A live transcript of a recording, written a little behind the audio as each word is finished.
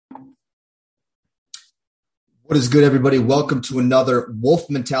What is good, everybody? Welcome to another Wolf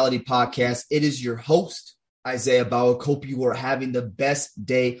Mentality podcast. It is your host, Isaiah Bauer. Hope you are having the best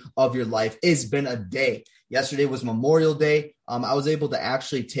day of your life. It's been a day. Yesterday was Memorial Day. I was able to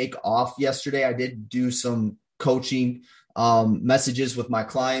actually take off yesterday. I did do some coaching messages with my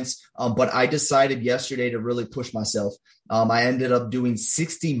clients, but I decided yesterday to really push myself. I ended up doing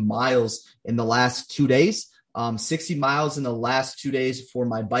 60 miles in the last 2 days. 60 miles in the last 2 days for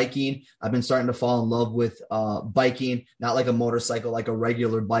my biking. I've been starting to fall in love with biking, not like a motorcycle, like a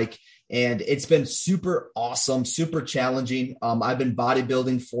regular bike. And it's been super awesome, super challenging. I've been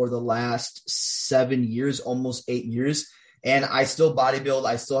bodybuilding for the last 7 years, almost 8 years. And I still bodybuild.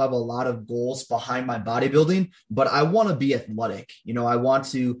 I still have a lot of goals behind my bodybuilding, but I want to be athletic. I want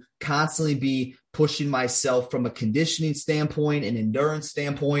to constantly be pushing myself from a conditioning standpoint, an endurance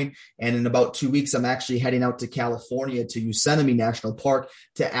standpoint. And in about 2 weeks, I'm actually heading out to California to Yosemite National Park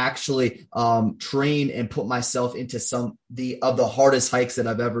to actually train and put myself into some of the hardest hikes that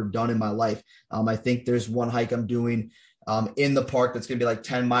I've ever done in my life. I think there's one hike I'm doing in the park that's going to be like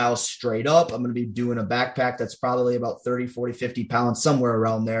 10 miles straight up. I'm going to be doing a backpack that's probably about 30, 40, 50 pounds, somewhere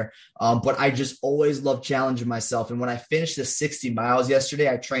around there. But I just always love challenging myself. And when I finished the 60 miles yesterday,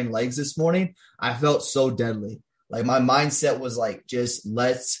 I trained legs this morning. I felt so deadly. Like my mindset was like, just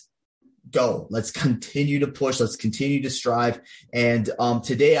let's go. Let's continue to push. Let's continue to strive. And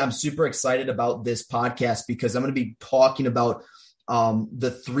today I'm super excited about this podcast because I'm going to be talking about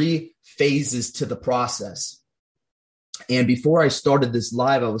the 3 phases to the process. And before I started this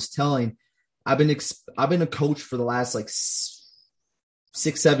live, I was telling, I've been a coach for the last like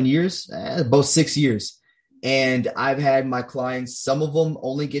 6-7 years, about 6 years. And I've had my clients, some of them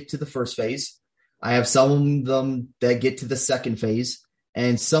only get to the first phase. I have some of them that get to the second phase,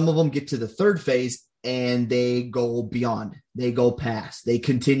 and some of them get to the third phase and they go beyond, they go past, they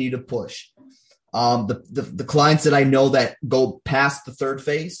continue to push. The clients that I know that go past the third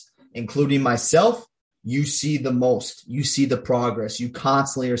phase, including myself, you see the most, you see the progress. You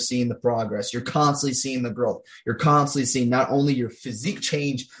constantly are seeing the progress. You're constantly seeing the growth. You're constantly seeing not only your physique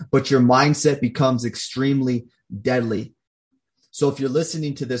change, but your mindset becomes extremely deadly. So if you're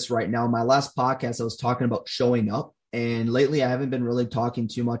listening to this right now, my last podcast, I was talking about showing up. And lately I haven't been really talking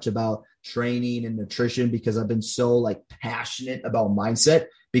too much about training and nutrition because I've been so passionate about mindset,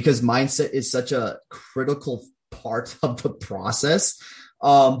 because mindset is such a critical part of the process.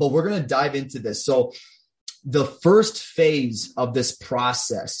 But we're going to dive into this. So the first phase of this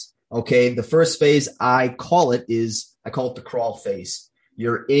process, okay, the first phase, I call it the crawl phase.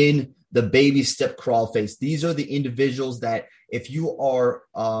 You're in the baby step crawl phase. These are the individuals that if you are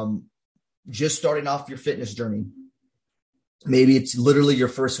just starting off your fitness journey, maybe it's literally your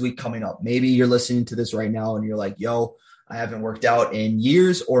first week coming up. Maybe you're listening to this right now and you're like, yo, I haven't worked out in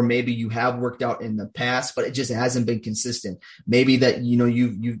years, or maybe you have worked out in the past, but it just hasn't been consistent. Maybe that,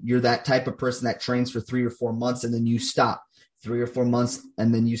 you're that type of person that trains for 3 or 4 months and then you stop. 3 or 4 months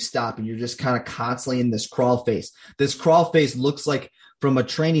and then you stop, and you're just kind of constantly in this crawl phase. This crawl phase looks like, from a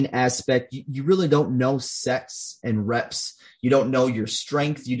training aspect, you really don't know sets and reps. You don't know your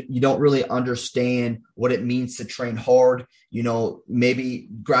strength. You don't really understand what it means to train hard. Maybe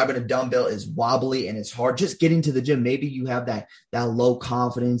grabbing a dumbbell is wobbly and it's hard. Just getting to the gym, maybe you have that low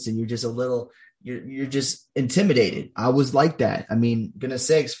confidence and you're just you're just intimidated. I was like that. I mean, goodness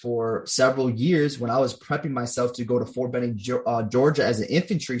sakes, for several years when I was prepping myself to go to Fort Benning, Georgia as an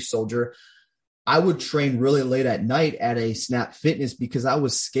infantry soldier, I would train really late at night at a Snap Fitness because I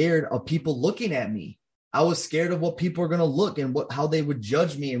was scared of people looking at me. I was scared of what people are going to look and how they would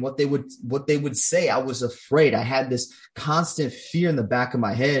judge me and what they would say. I was afraid. I had this constant fear in the back of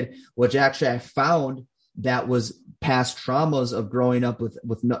my head, which actually I found that was past traumas of growing up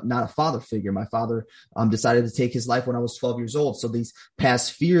with not a father figure. My father decided to take his life when I was 12 years old. So these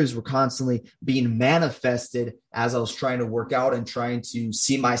past fears were constantly being manifested as I was trying to work out and trying to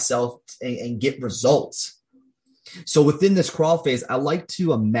see myself and get results. So within this crawl phase, I like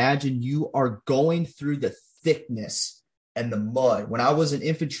to imagine you are going through the thickness and the mud. When I was an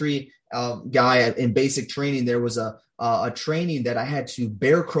infantry guy in basic training, there was a training that I had to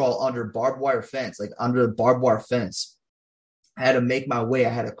bear crawl under barbed wire fence, like under a barbed wire fence. I had to make my way. I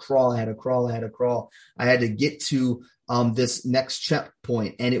had to crawl. I had to get to this next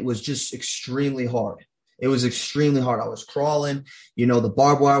checkpoint, and it was just extremely hard. It was extremely hard. I was crawling, the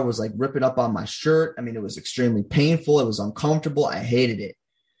barbed wire was ripping up on my shirt. I mean, it was extremely painful. It was uncomfortable. I hated it.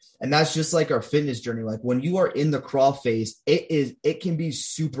 And that's just like our fitness journey. When you are in the crawl phase, it can be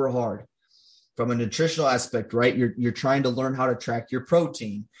super hard. from a nutritional aspect, right? You're trying to learn how to track your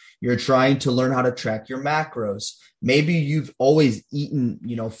protein. You're trying to learn how to track your macros. Maybe you've always eaten,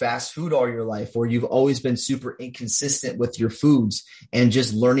 fast food all your life, or you've always been super inconsistent with your foods, and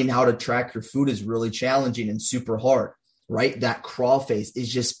just learning how to track your food is really challenging and super hard, right? That crawl phase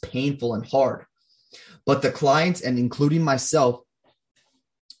is just painful and hard. But the clients, and including myself,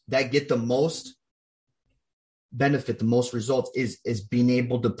 that get the most benefit, the most results is being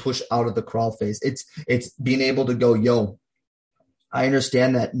able to push out of the crawl phase. It's being able to go, yo, I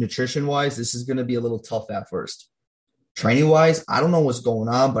understand that nutrition wise, this is going to be a little tough at first. Training wise, I don't know what's going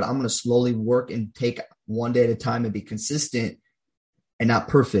on, but I'm going to slowly work and take one day at a time and be consistent and not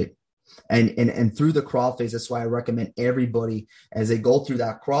perfect. And through the crawl phase, that's why I recommend everybody as they go through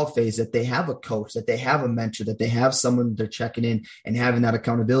that crawl phase that they have a coach, that they have a mentor, that they have someone they're checking in and having that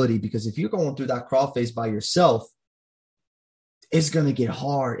accountability. Because if you're going through that crawl phase by yourself, it's going to get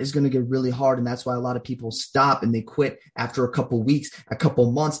hard. It's going to get really hard. And that's why a lot of people stop and they quit after a couple of weeks, a couple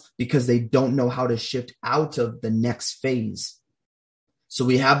of months, because they don't know how to shift out of the next phase. So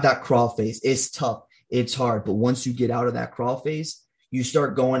we have that crawl phase. It's tough. It's hard. But once you get out of that crawl phase, you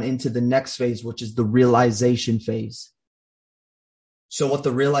start going into the next phase, which is the realization phase. So what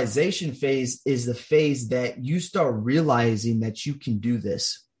the realization phase is, the phase that you start realizing that you can do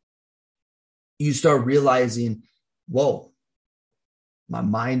this. You start realizing, whoa, my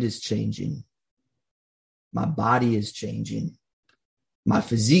mind is changing. My body is changing. My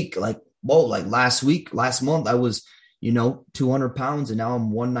physique, like last month, I was 200 pounds and now I'm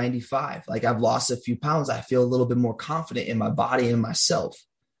 195. Like I've lost a few pounds. I feel a little bit more confident in my body and myself.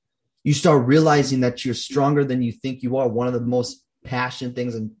 You start realizing that you're stronger than you think you are. One of the most passionate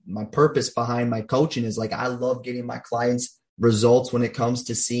things and my purpose behind my coaching is I love getting my clients results when it comes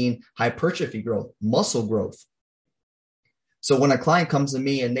to seeing hypertrophy growth, muscle growth. So when a client comes to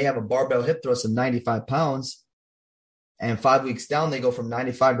me and they have a barbell hip thrust of 95 pounds and 5 weeks down, they go from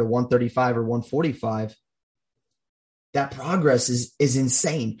 95 to 135 or 145, that progress is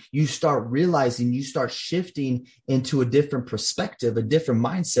insane. You start realizing, you start shifting into a different perspective, a different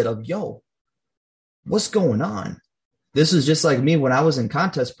mindset of, yo, what's going on? This is just like me when I was in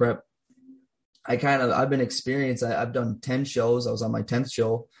contest prep. I've been experienced. I've done 10 shows. I was on my 10th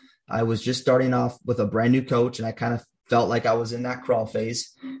show. I was just starting off with a brand new coach, and I kind of felt like I was in that crawl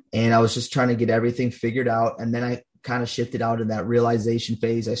phase, and I was just trying to get everything figured out. And then I kind of shifted out of that realization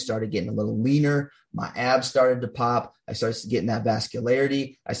phase. I started getting a little leaner. My abs started to pop. I started getting that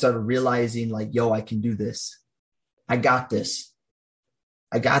vascularity. I started realizing yo, I can do this. I got this.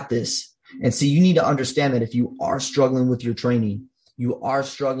 And so you need to understand that if you are struggling with your training, you are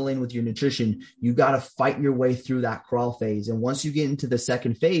struggling with your nutrition, you got to fight your way through that crawl phase. And once you get into the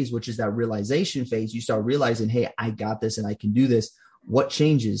second phase, which is that realization phase, you start realizing, hey, I got this and I can do this. What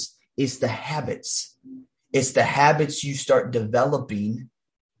changes? It's the habits. It's the habits you start developing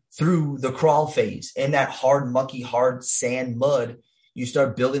through the crawl phase. In that hard, mucky, hard sand mud, you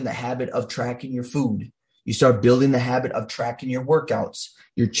start building the habit of tracking your food. You start building the habit of tracking your workouts.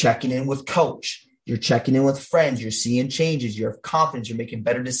 You're checking in with coach. You're checking in with friends. You're seeing changes. You have confidence. You're making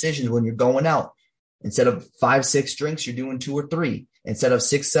better decisions when you're going out. Instead of 5-6 drinks, you're doing 2 or 3. Instead of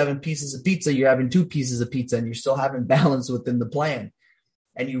 6-7 pieces of pizza, you're having 2 pieces of pizza, and you're still having balance within the plan.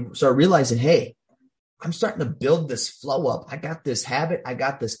 And you start realizing, hey, I'm starting to build this flow up. I got this habit. I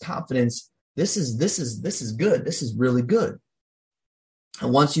got this confidence. This is good. This is really good.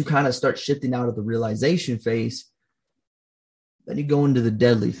 And once you kind of start shifting out of the realization phase, then you go into the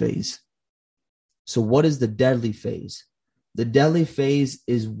deadly phase. So what is the deadly phase? The deadly phase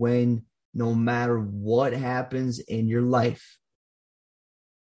is when no matter what happens in your life,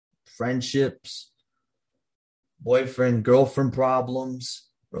 friendships, boyfriend, girlfriend problems,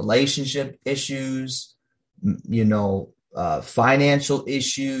 relationship issues, financial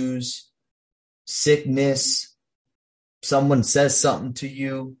issues, sickness, someone says something to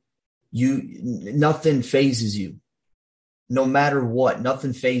you, nothing phases you. No matter what,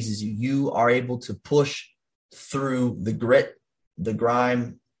 nothing phases you. You are able to push through the grit, the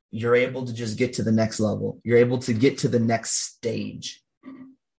grime. You're able to just get to the next level. You're able to get to the next stage,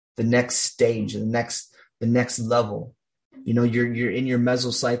 the next level. You're in your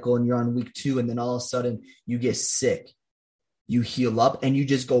mesocycle and you're on week 2, and then all of a sudden you get sick. You heal up and you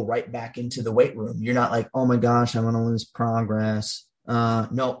just go right back into the weight room. You're not like, oh my gosh, I'm going to lose progress.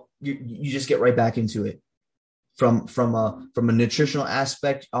 No, you just get right back into it. From a nutritional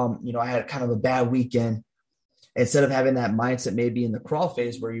aspect, I had kind of a bad weekend. Instead of having that mindset maybe in the crawl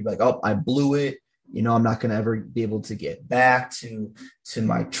phase where you're like, oh, I blew it. I'm not going to ever be able to get back to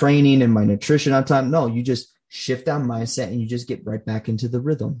my training and my nutrition on time. No, you just shift that mindset and you just get right back into the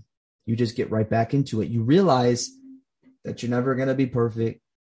rhythm. you just get right back into it. You realize that you're never going to be perfect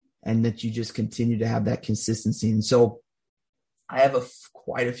and that you just continue to have that consistency. And so I have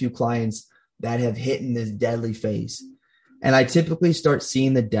quite a few clients that have hit in this deadly phase. And I typically start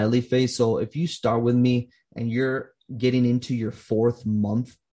seeing the deadly phase. So if you start with me and you're getting into your 4th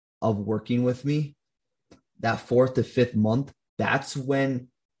month of working with me, that 4th to 5th month, that's when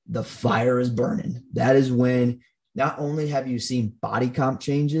the fire is burning. That is when not only have you seen body comp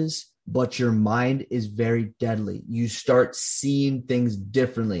changes, but your mind is very deadly. You start seeing things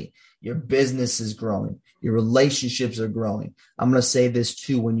differently. Your business is growing. Your relationships are growing. I'm going to say this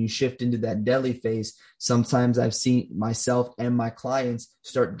too. When you shift into that deadly phase, sometimes I've seen myself and my clients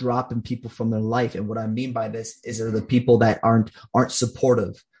start dropping people from their life. And what I mean by this is they're the people that aren't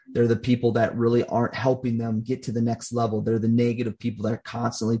supportive. They're the people that really aren't helping them get to the next level. They're the negative people that are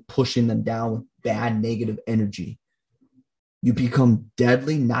constantly pushing them down with bad, negative energy. You become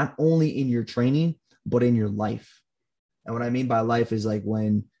deadly, not only in your training, but in your life. And what I mean by life is like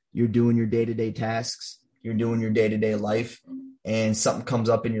when you're doing your day-to-day tasks, you're doing your day-to-day life, and something comes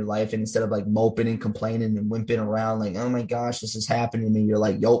up in your life, and instead of like moping and complaining and wimping around like, oh my gosh, this is happening to me, you're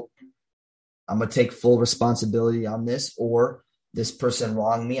like, yo, I'm going to take full responsibility on this, or this person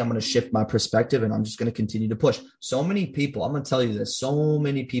wronged me. I'm going to shift my perspective and I'm just going to continue to push. So many people, I'm going to tell you this, so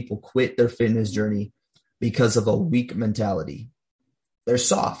many people quit their fitness journey because of a weak mentality. They're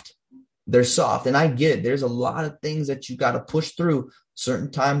soft. And I get it. There's a lot of things that you got to push through certain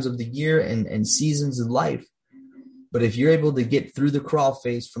times of the year and seasons of life. But if you're able to get through the crawl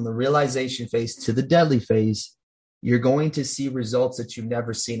phase, from the realization phase to the deadly phase, you're going to see results that you've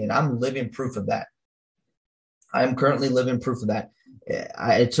never seen. And I'm living proof of that. I'm currently living proof of that.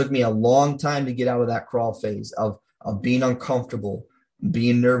 It took me a long time to get out of that crawl phase of being uncomfortable,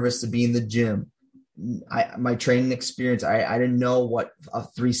 being nervous to be in the gym. My training experience, I didn't know what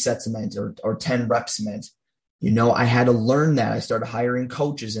 3 sets meant or 10 reps meant. I had to learn that. I started hiring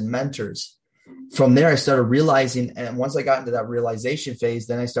coaches and mentors. From there, I started realizing, and once I got into that realization phase,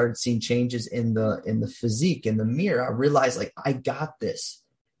 then I started seeing changes in the physique, in the mirror. I realized, like, I got this.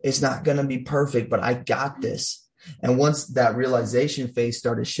 It's not going to be perfect, but I got this. And once that realization phase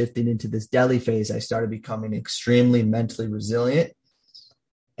started shifting into this deadly phase, I started becoming extremely mentally resilient.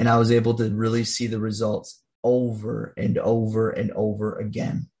 And I was able to really see the results over and over and over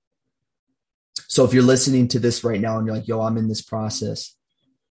again. So if you're listening to this right now and you're like, yo, I'm in this process,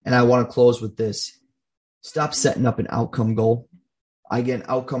 and I want to close with this, stop setting up an outcome goal. Again,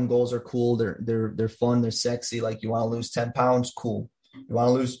 outcome goals are cool. They're fun. They're sexy. Like, you want to lose 10 pounds? Cool. You want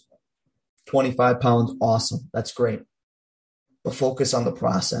to lose 25 pounds? Awesome. That's great. But focus on the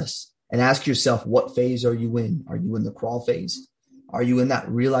process and ask yourself, what phase are you in? Are you in the crawl phase? Are you in that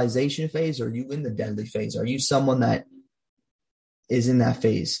realization phase? Or are you in the deadly phase? Are you someone that is in that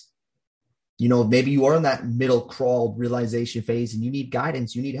phase? Maybe you are in that middle crawl realization phase and you need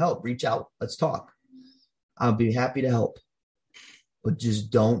guidance. You need help. Reach out. Let's talk. I'll be happy to help. But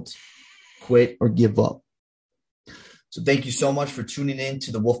just don't quit or give up. So thank you so much for tuning in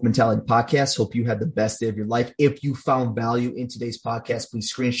to the Wolf Mentality Podcast. Hope you had the best day of your life. If you found value in today's podcast,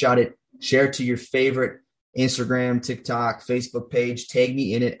 please screenshot it, share it to your favorite Instagram, TikTok, Facebook page. Tag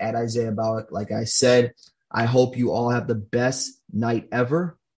me in it at Isaiah Ballack. Like I said, I hope you all have the best night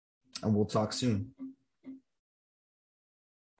ever, and we'll talk soon.